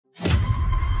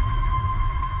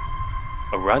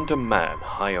A random man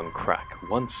high on crack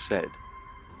once said,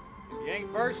 "If you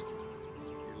ain't first,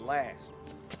 you're last."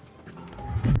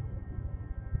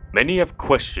 Many have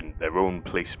questioned their own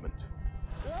placement.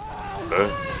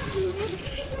 First,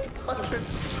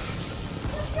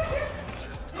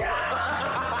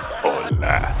 or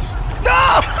last.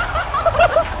 No!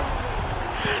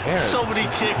 Aaron, So many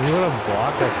kicks. You want to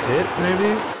block a hit,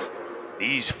 maybe?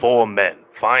 These four men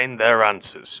find their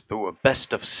answers through a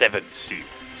best-of-7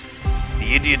 series.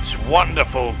 The Idiot's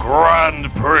Wonderful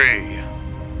Grand Prix.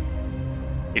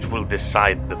 It will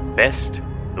decide the best,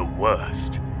 the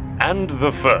worst, and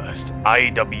the first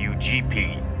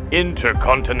IWGP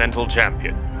Intercontinental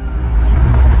Champion.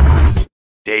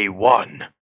 Day 1,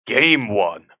 Game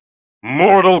 1,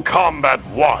 Mortal Kombat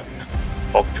 1,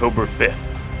 October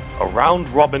 5th. A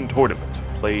round-robin tournament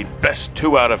played best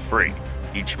 2 out of 3.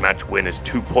 Each match win is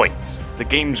 2 points. The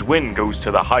game's win goes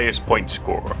to the highest point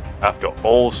scorer after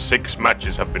all 6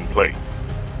 matches have been played.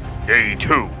 Day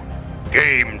 2,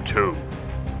 Game 2,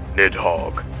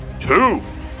 Nidhogg 2,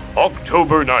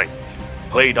 October 9th.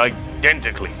 Played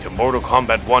identically to Mortal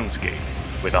Kombat 1's game,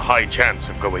 with a high chance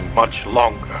of going much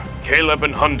longer. Caleb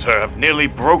and Hunter have nearly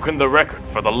broken the record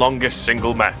for the longest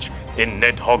single match in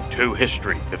Nidhogg 2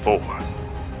 history before.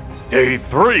 Day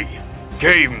 3,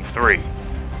 Game 3,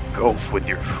 Golf with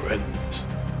your friends.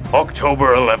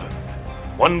 October 11th.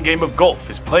 1 game of golf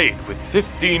is played with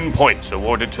 15 points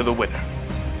awarded to the winner.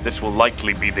 This will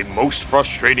likely be the most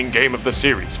frustrating game of the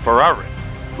series for Aaron,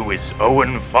 who is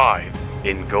 0-5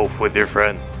 in Golf with your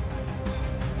friend.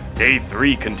 Day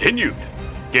 3 continued.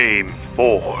 Game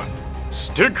 4.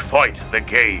 Stick Fight the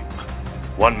game.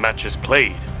 1 match is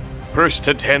played. First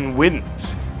to 10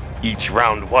 wins. Each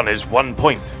round 1 is 1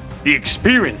 point. The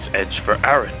experience edge for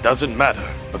Aaron doesn't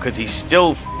matter because he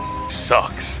still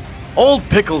sucks. Old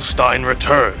Picklestein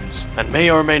returns and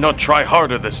may or may not try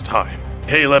harder this time.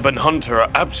 Caleb and Hunter are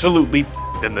absolutely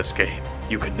in this game.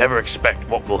 You can never expect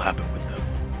what will happen with them.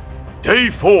 Day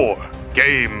 4,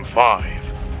 Game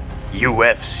 5,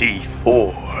 UFC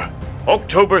 4.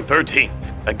 October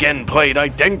 13th, again played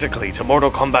identically to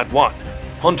Mortal Kombat 1.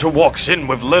 Hunter walks in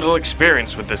with little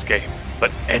experience with this game,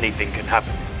 but anything can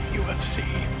happen in the UFC.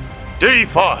 Day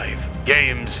 5,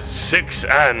 Games 6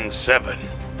 and 7,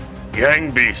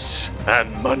 Gang Beasts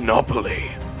and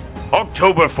Monopoly.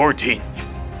 October 14th,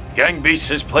 Gang Beasts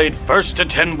has played first to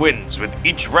 10 wins with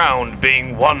each round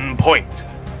being 1 point.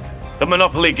 The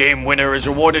Monopoly game winner is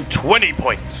awarded 20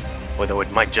 points, although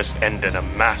it might just end in a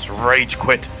mass rage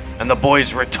quit and the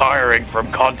boys retiring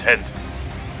from content.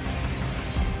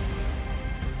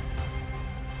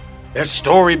 Their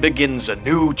story begins a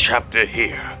new chapter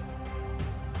here.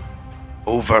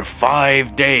 Over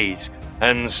 5 days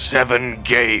and 7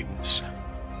 games,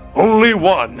 only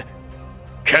one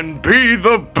can be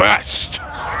the best.